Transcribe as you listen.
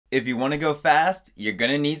If you want to go fast, you're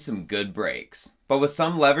going to need some good brakes. But with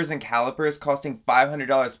some levers and calipers costing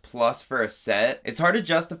 $500 plus for a set, it's hard to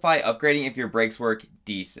justify upgrading if your brakes work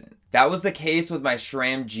decent. That was the case with my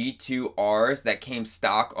SRAM G2Rs that came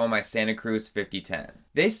stock on my Santa Cruz 5010.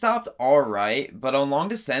 They stopped alright, but on long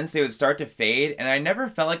descents they would start to fade and I never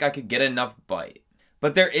felt like I could get enough bite.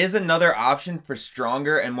 But there is another option for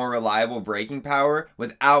stronger and more reliable braking power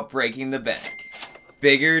without breaking the bank.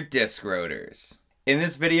 Bigger disc rotors. In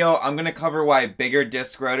this video, I'm going to cover why bigger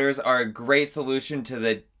disc rotors are a great solution to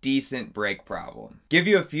the decent brake problem. Give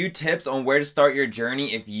you a few tips on where to start your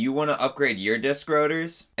journey if you want to upgrade your disc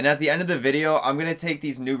rotors. And at the end of the video, I'm going to take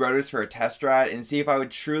these new rotors for a test ride and see if I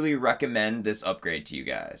would truly recommend this upgrade to you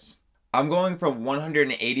guys. I'm going from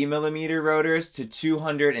 180mm rotors to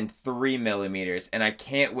 203mm, and I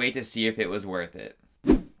can't wait to see if it was worth it.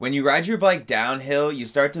 When you ride your bike downhill, you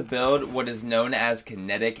start to build what is known as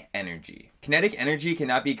kinetic energy. Kinetic energy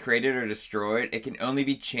cannot be created or destroyed, it can only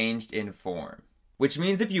be changed in form. Which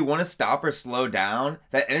means if you want to stop or slow down,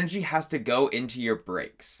 that energy has to go into your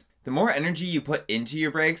brakes. The more energy you put into your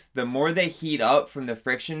brakes, the more they heat up from the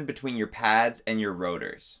friction between your pads and your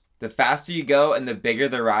rotors. The faster you go and the bigger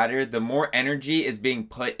the rider, the more energy is being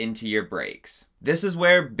put into your brakes. This is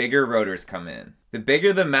where bigger rotors come in. The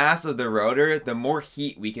bigger the mass of the rotor, the more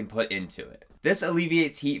heat we can put into it. This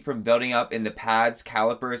alleviates heat from building up in the pads,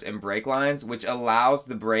 calipers, and brake lines, which allows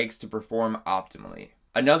the brakes to perform optimally.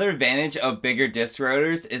 Another advantage of bigger disc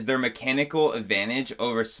rotors is their mechanical advantage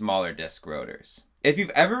over smaller disc rotors. If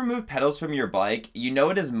you've ever removed pedals from your bike, you know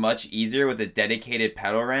it is much easier with a dedicated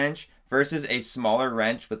pedal wrench versus a smaller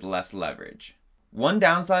wrench with less leverage. One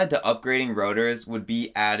downside to upgrading rotors would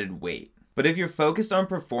be added weight. But if you're focused on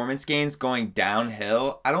performance gains going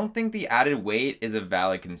downhill, I don't think the added weight is a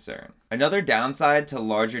valid concern. Another downside to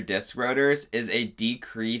larger disc rotors is a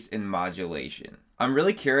decrease in modulation. I'm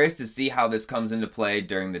really curious to see how this comes into play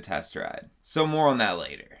during the test ride. So more on that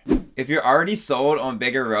later. If you're already sold on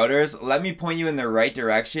bigger rotors, let me point you in the right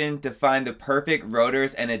direction to find the perfect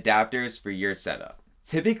rotors and adapters for your setup.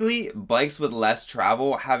 Typically, bikes with less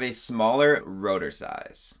travel have a smaller rotor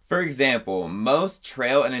size. For example, most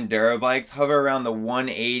trail and enduro bikes hover around the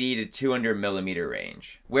 180 to 200mm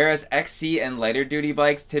range, whereas XC and lighter duty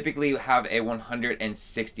bikes typically have a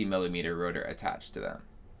 160mm rotor attached to them.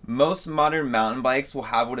 Most modern mountain bikes will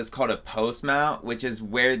have what is called a post mount, which is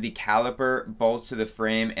where the caliper bolts to the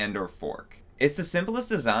frame and/or fork. It's the simplest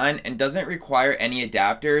design and doesn't require any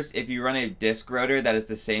adapters if you run a disc rotor that is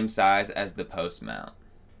the same size as the post mount.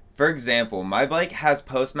 For example, my bike has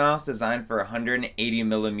post mounts designed for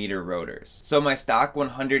 180mm rotors, so my stock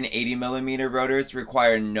 180mm rotors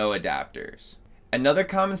require no adapters. Another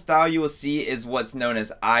common style you will see is what's known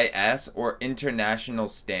as IS or International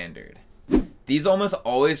Standard. These almost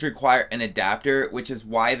always require an adapter, which is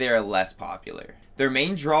why they are less popular. Their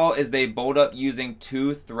main draw is they bolt up using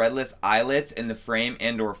two threadless eyelets in the frame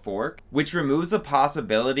and/or fork, which removes the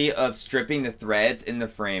possibility of stripping the threads in the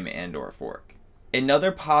frame and/or fork.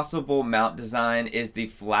 Another possible mount design is the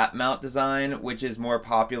flat mount design, which is more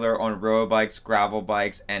popular on road bikes, gravel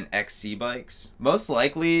bikes, and XC bikes. Most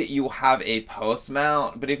likely you will have a post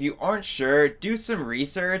mount, but if you aren't sure, do some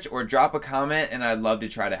research or drop a comment and I'd love to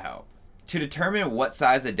try to help. To determine what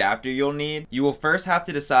size adapter you'll need, you will first have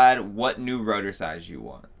to decide what new rotor size you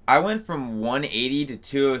want. I went from 180 to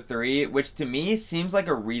 203, which to me seems like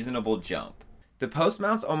a reasonable jump. The post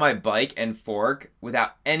mounts on my bike and fork,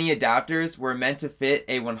 without any adapters, were meant to fit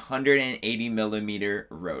a 180mm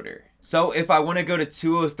rotor. So if I want to go to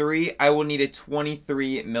 203, I will need a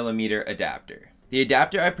 23mm adapter. The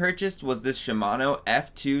adapter I purchased was this Shimano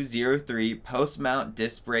F203 post mount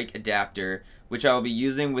disc brake adapter, which I will be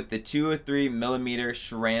using with the 203mm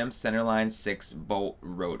SRAM Centerline 6-bolt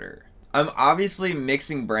rotor. I'm obviously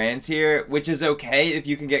mixing brands here, which is okay if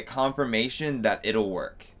you can get confirmation that it'll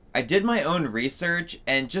work. I did my own research,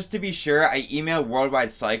 and just to be sure, I emailed Worldwide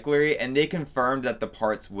Cyclery and they confirmed that the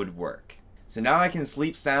parts would work. So now I can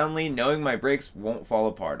sleep soundly knowing my brakes won't fall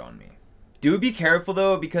apart on me. Do be careful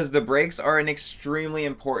though, because the brakes are an extremely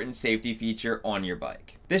important safety feature on your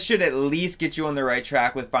bike. This should at least get you on the right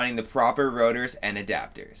track with finding the proper rotors and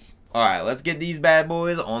adapters. Alright, let's get these bad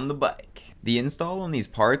boys on the bike. The install on these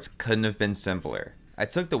parts couldn't have been simpler. I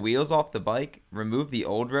took the wheels off the bike, removed the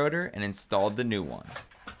old rotor, and installed the new one.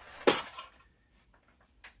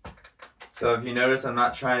 So if you notice, I'm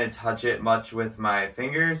not trying to touch it much with my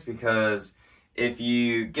fingers because if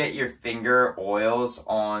you get your finger oils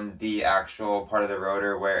on the actual part of the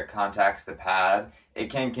rotor where it contacts the pad, it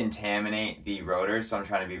can contaminate the rotor, so I'm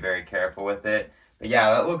trying to be very careful with it. But yeah,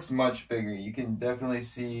 that looks much bigger. You can definitely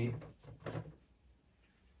see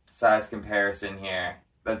size comparison here.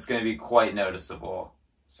 that's going to be quite noticeable.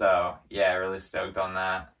 So yeah, really stoked on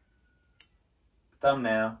that.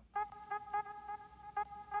 Thumbnail.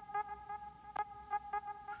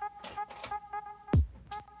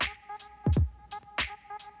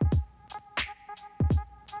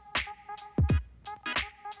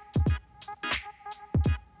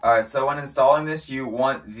 Alright, so when installing this, you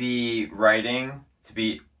want the writing to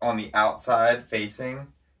be on the outside facing.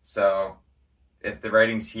 So if the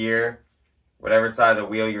writing's here, whatever side of the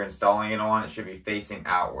wheel you're installing it on, it should be facing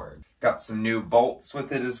outward. Got some new bolts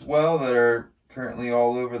with it as well that are currently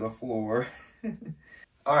all over the floor.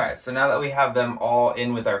 Alright, so now that we have them all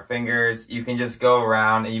in with our fingers, you can just go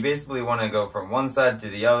around, and you basically want to go from one side to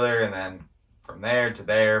the other, and then from there to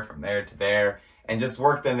there, from there to there, and just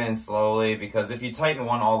work them in slowly, because if you tighten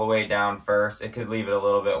one all the way down first, it could leave it a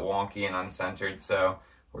little bit wonky and uncentered. So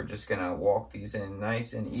we're just gonna walk these in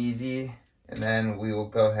nice and easy, and then we will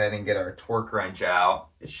go ahead and get our torque wrench out.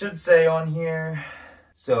 It should say on here,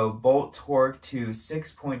 so bolt torque to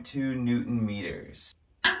 6.2 Newton meters.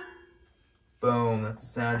 Boom, that's the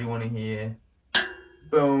sound you want to hear.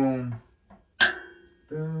 Boom,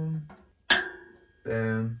 boom,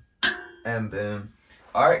 boom, and boom.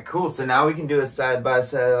 Alright, cool. So now we can do a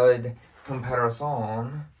side-by-side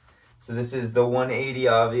comparison. So this is the 180,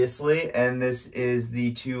 obviously, and this is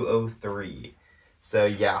the 203. So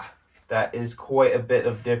yeah, that is quite a bit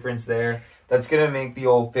of difference there. That's going to make the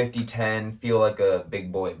old 5010 feel like a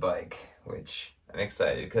big boy bike, which I'm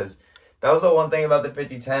excited, because that was the one thing about the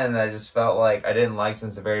 5010 that I just felt like I didn't like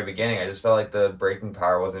since the very beginning. I just felt like the braking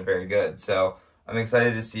power wasn't very good. So I'm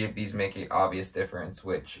excited to see if these make an obvious difference,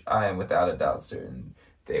 which I am without a doubt certain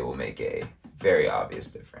they will make a very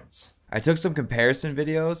obvious difference. I took some comparison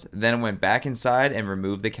videos, then went back inside and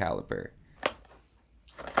removed the caliper.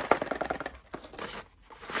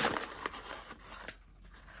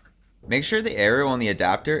 Make sure the arrow on the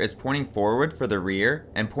adapter is pointing forward for the rear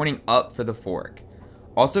and pointing up for the fork.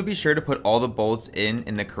 Also be sure to put all the bolts in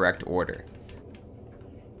the correct order.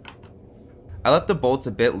 I left the bolts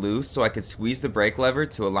a bit loose so I could squeeze the brake lever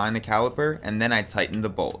to align the caliper, and then I tightened the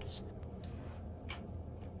bolts.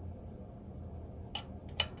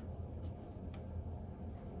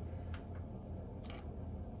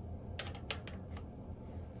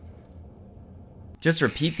 Just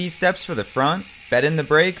repeat these steps for the front, bed in the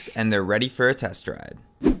brakes, and they're ready for a test ride.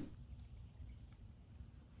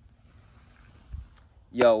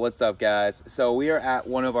 Yo, what's up guys? So we are at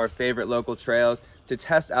one of our favorite local trails to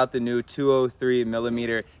test out the new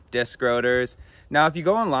 203mm disc rotors. Now if you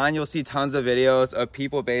go online, you'll see tons of videos of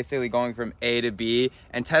people basically going from A to B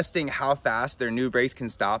and testing how fast their new brakes can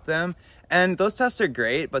stop them. And those tests are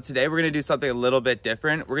great, but today we're gonna do something a little bit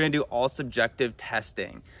different. We're gonna do all subjective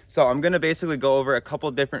testing. So I'm gonna basically go over a couple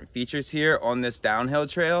different features here on this downhill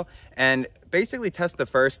trail and basically test the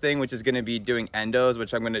first thing, which is gonna be doing endos,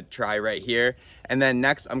 which I'm gonna try right here. And then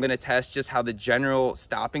next, I'm gonna test just how the general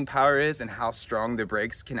stopping power is and how strong the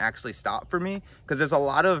brakes can actually stop for me. Because there's a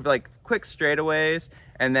lot of like quick straightaways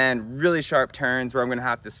and then really sharp turns where I'm gonna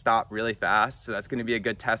have to stop really fast. So that's gonna be a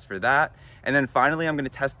good test for that. And then finally, I'm gonna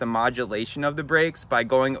test the modulation of the brakes by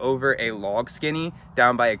going over a log skinny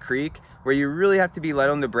down by a creek where you really have to be light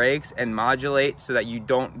on the brakes and modulate so that you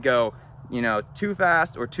don't go, you know, too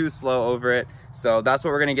fast or too slow over it. So that's what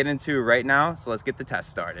we're gonna get into right now. So let's get the test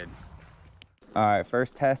started. All right,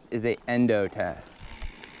 first test is a endo test.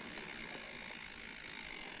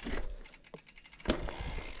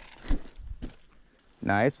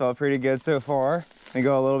 Nice, felt pretty good so far. Let me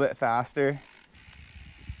go a little bit faster.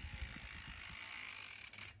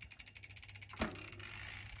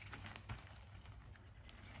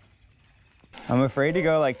 I'm afraid to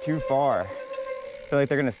go like too far. I feel like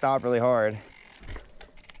they're gonna stop really hard.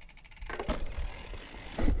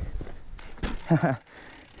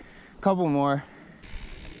 Couple more.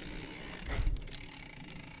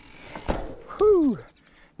 Whew,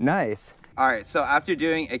 nice. All right, so after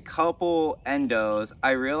doing a couple endos,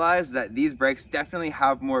 I realized that these brakes definitely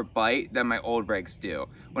have more bite than my old brakes do.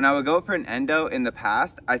 When I would go for an endo in the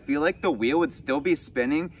past, I feel like the wheel would still be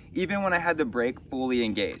spinning even when I had the brake fully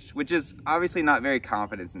engaged, which is obviously not very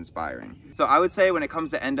confidence inspiring. So I would say when it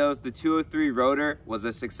comes to endos, the 203 rotor was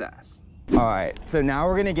a success. All right, so now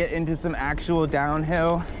we're gonna get into some actual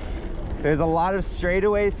downhill. There's a lot of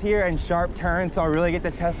straightaways here and sharp turns, so I'll really get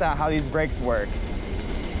to test out how these brakes work.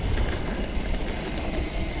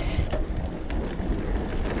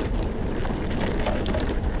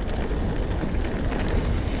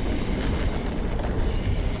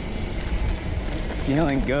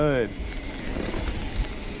 Feeling good.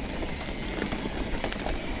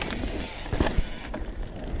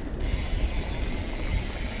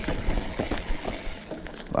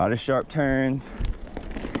 lot of sharp turns.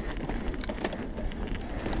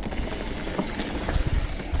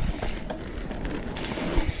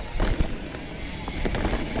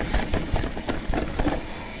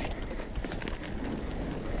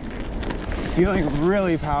 Feeling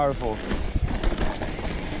really powerful.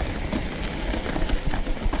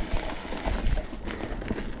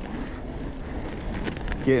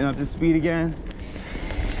 Getting up to speed again.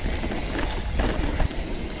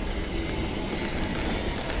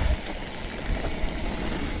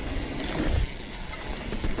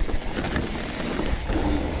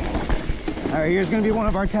 All right, here's gonna be one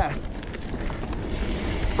of our tests.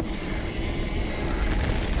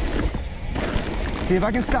 See if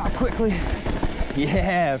I can stop quickly.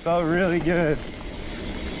 Yeah, felt really good.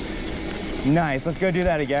 Nice, let's go do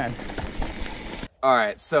that again. All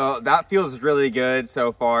right, so that feels really good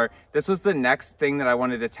so far. This was the next thing that I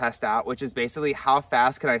wanted to test out, which is basically how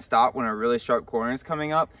fast can I stop when a really sharp corner is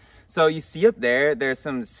coming up. So you see up there, there's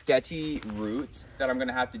some sketchy roots that I'm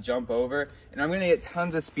gonna have to jump over, and I'm gonna get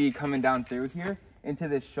tons of speed coming down through here into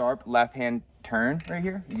this sharp left-hand turn right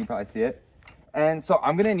here. You can probably see it. And so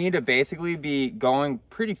I'm gonna need to basically be going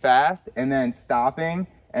pretty fast and then stopping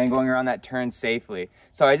and going around that turn safely.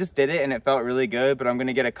 So I just did it and it felt really good, but I'm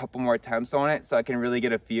gonna get a couple more attempts on it so I can really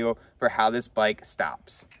get a feel for how this bike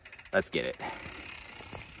stops. Let's get it.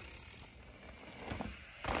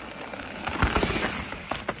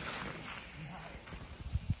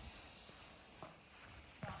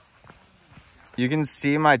 You can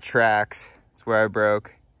see my tracks. It's where I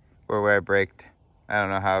broke or where I braked. I don't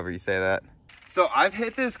know, however you say that. So I've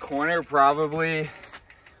hit this corner probably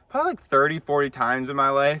like 30, 40 times in my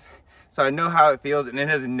life. So I know how it feels, and it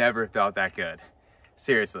has never felt that good.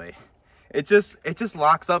 Seriously. It just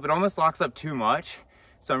locks up. It almost locks up too much.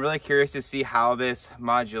 So I'm really curious to see how this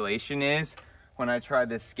modulation is when I try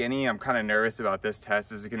this skinny. I'm kind of nervous about this test.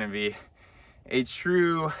 This is gonna be a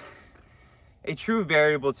true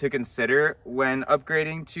variable to consider when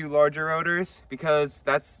upgrading to larger rotors, because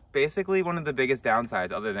that's basically one of the biggest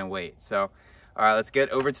downsides other than weight. So, all right, let's get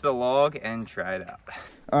over to the log and try it out.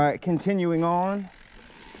 All right, continuing on.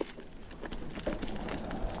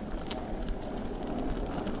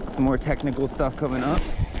 Some more technical stuff coming up.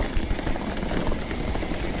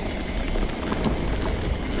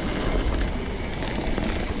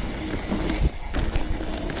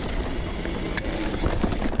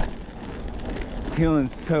 Feeling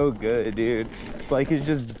so good, dude. Bike is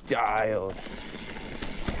just dialed.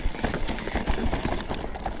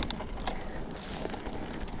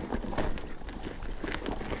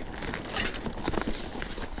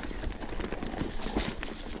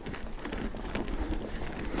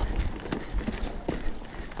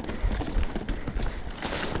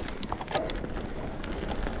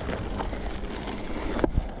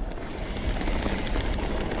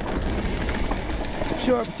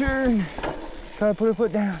 Sharp turn. Try to put a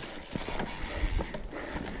foot down.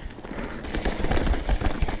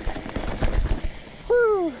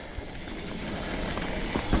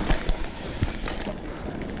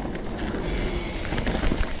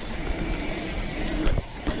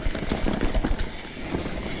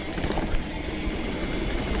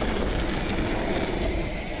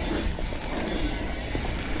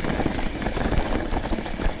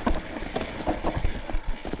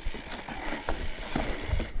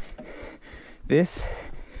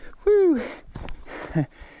 Woo!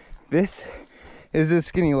 This is the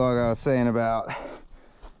skinny log I was saying about.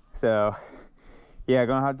 So yeah,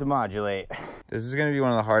 gonna have to modulate. This is gonna be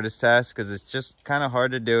one of the hardest tests because it's just kind of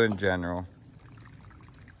hard to do in general.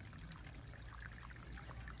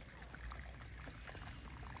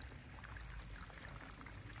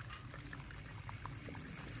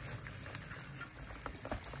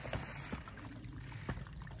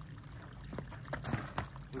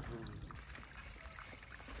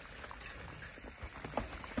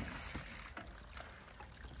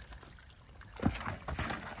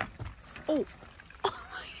 Oh,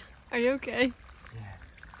 are you okay? Yeah.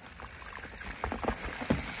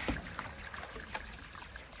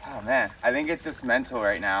 Oh man, I think it's just mental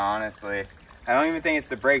right now, honestly. I don't even think it's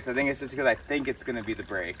the brakes. I think it's just because I think it's gonna be the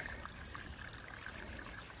brakes.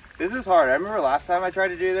 This is hard. I remember last time I tried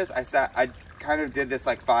to do this, I kind of did this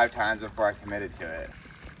like 5 times before I committed to it.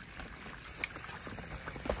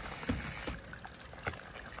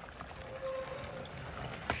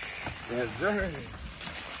 Yes, sir.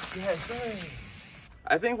 Yes, sir.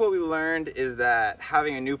 I think what we learned is that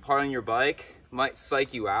having a new part on your bike might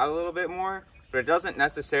psych you out a little bit more, but it doesn't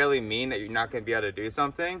necessarily mean that you're not going to be able to do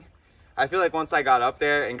something. I feel like once I got up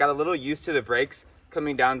there and got a little used to the brakes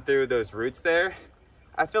coming down through those roots there,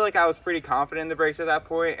 I feel like I was pretty confident in the brakes at that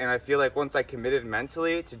point, and I feel like once I committed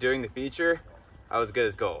mentally to doing the feature, I was good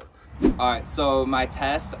as gold. Alright, so my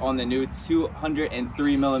test on the new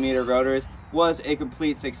 203mm rotors was a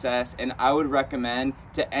complete success, and I would recommend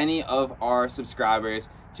to any of our subscribers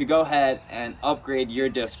to go ahead and upgrade your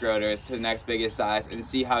disc rotors to the next biggest size and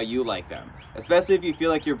see how you like them, especially if you feel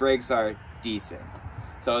like your brakes are decent.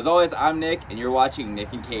 So as always, I'm Nick, and you're watching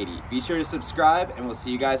Nick and Katie. Be sure to subscribe, and we'll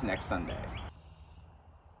see you guys next Sunday.